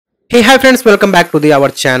Hey, hi friends, welcome back to our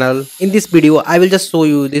channel. In this video I will just show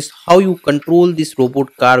you this how you control this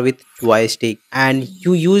robot car with joystick, and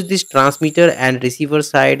you use this transmitter and receiver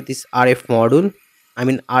side, this RF module. I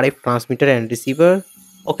mean RF transmitter and receiver.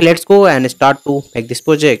 Okay, let's go and start to make this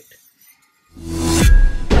project.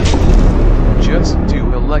 Just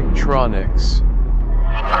do electronics.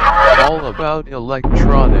 All about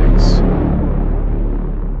electronics.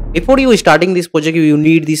 Before you starting this project, you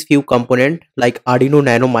need these few component like Arduino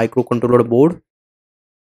Nano microcontroller board,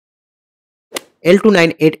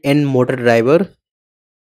 L298N motor driver,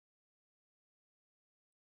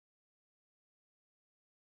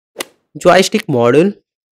 joystick module,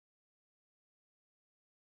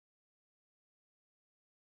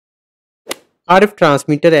 RF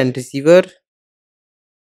transmitter and receiver,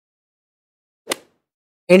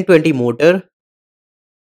 N20 motor,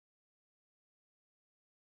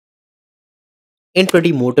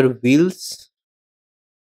 N20 motor wheels.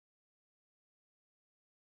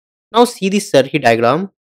 Now see this circuit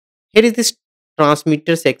diagram. Here is this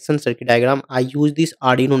transmitter section circuit diagram. I use this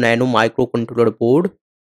Arduino Nano microcontroller board,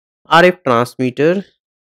 RF transmitter,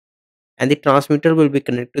 and the transmitter will be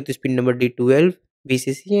connected to this pin number D12,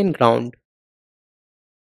 VCC and ground.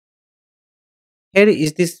 Here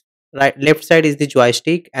is this left side is the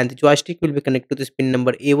joystick, and the joystick will be connected to this pin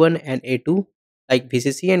number A1 and A2 like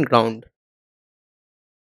VCC and ground.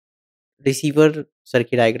 Receiver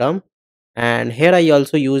circuit diagram. And here I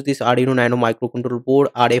also use this Arduino Nano microcontroller board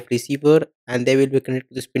RF receiver, and they will be connected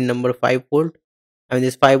to this pin number 5 volt. I mean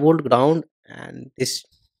this 5 volt ground and this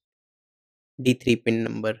D3 pin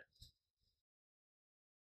number.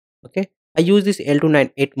 Okay, I use this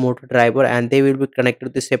L298 motor driver, and they will be connected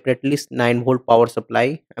to this separately 9 volt power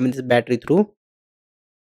supply. I mean this battery through,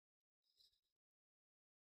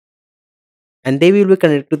 and they will be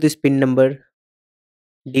connected to this pin number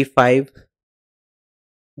D5,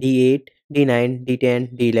 D8, D9,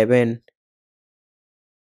 D10, D11,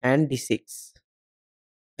 and D6.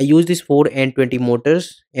 I use these 4 N20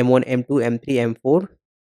 motors M1, M2, M3, M4,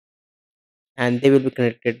 and they will be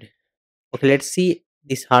connected. Okay, let's see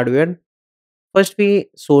this hardware. First,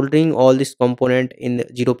 we soldering all this component in the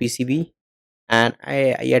 0 PCB, and I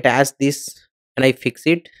attach this and I fix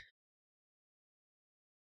it.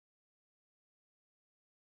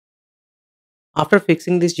 After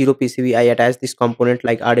fixing this 0 PCB, I attach this component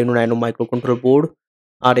like Arduino Nano microcontroller board,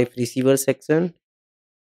 RF receiver section,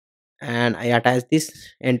 and I attach this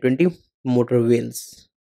N20 motor wheels.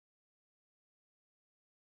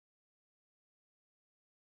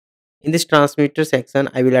 In this transmitter section,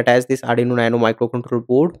 I will attach this Arduino Nano microcontroller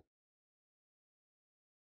board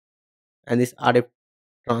and this RF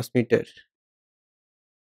transmitter.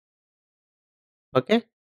 Okay.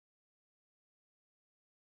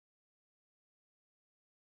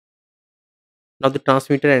 Now the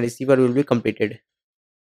transmitter and receiver will be completed.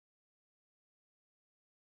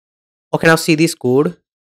 Okay, now see this code.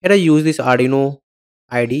 Here I use this Arduino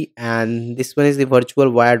ID, and this one is the virtual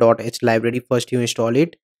wire.h library. First you install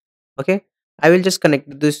it. Okay. I will just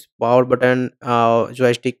connect this power button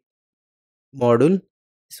joystick module.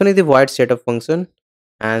 This one is the void setup function,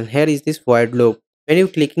 and here is this void loop. When you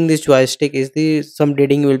clicking this joystick, is the some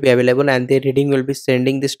reading will be available, and the reading will be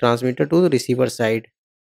sending this transmitter to the receiver side.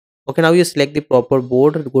 Okay, now you select the proper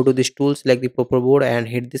board, go to this tool, select the proper board, and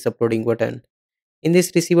hit this uploading button. In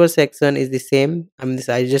this receiver section is the same. I mean this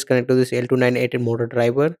I just connect to this L298 motor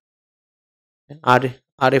driver,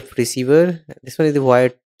 RF receiver. This one is the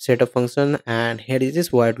void setup function, and here is this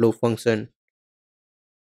void loop function.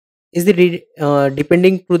 Is the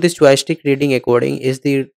depending to this joystick reading according, is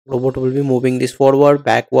the robot will be moving this forward,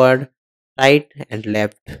 backward, right and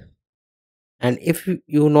left. And if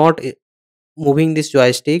you not moving this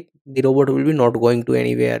joystick, the robot will be not going to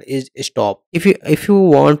anywhere, is stop. If you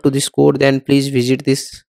want to this code, then please visit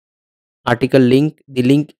this article link, the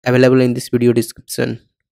link available in this video description.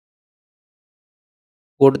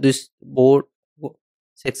 Go to this board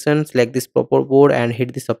section, select this proper board and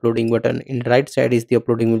hit this uploading button. In the right side is the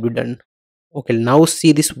uploading will be done. Okay, now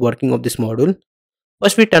see this working of this module.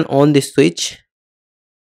 First we turn on this switch.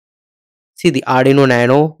 See the Arduino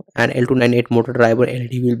Nano and L298 motor driver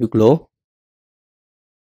LED will be glow.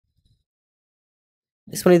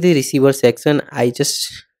 This one is the receiver section. I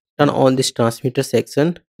just turn on this transmitter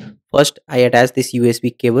section. First I attach this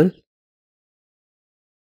USB cable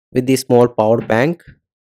with this small power bank.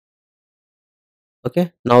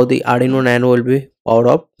 Okay, now the Arduino Nano will be powered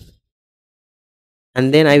up,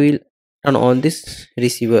 and then I will turn on this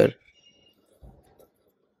receiver.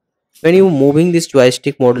 When you moving this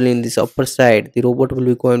joystick model in this upper side, the robot will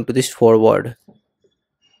be going to this forward,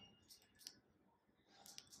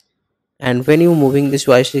 and when you moving this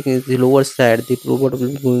joystick in the lower side, the robot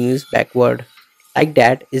will be moving this backward. Like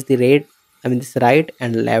that is the right, I mean this right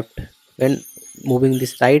and left. When moving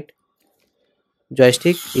this right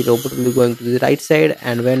joystick, the robot will be going to the right side,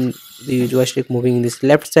 and when the joystick moving in this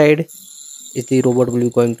left side, is the robot will be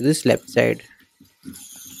going to this left side.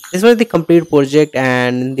 This was the complete project,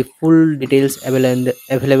 and the full details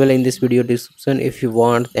available in this video description. If you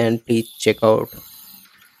want, then please check out.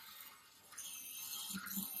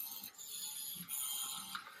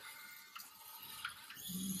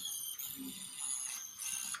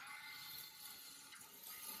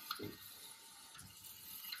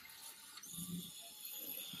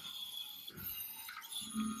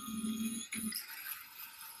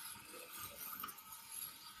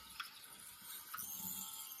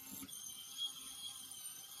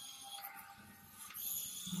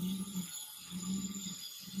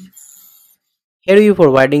 Here we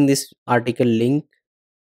providing this article link,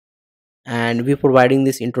 and we providing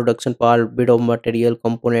this introduction part, bit of material,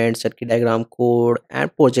 components, circuit diagram, code,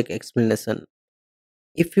 and project explanation.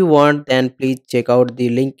 If you want, then please check out the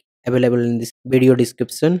link available in this video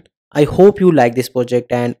description. I hope you like this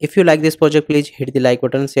project, and if you like this project, please hit the like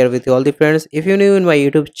button, share with all the friends. If you're new in my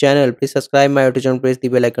YouTube channel, please subscribe my YouTube channel, press the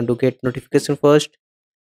bell icon to get notification first.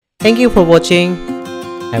 Thank you for watching.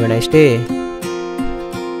 Have a nice day.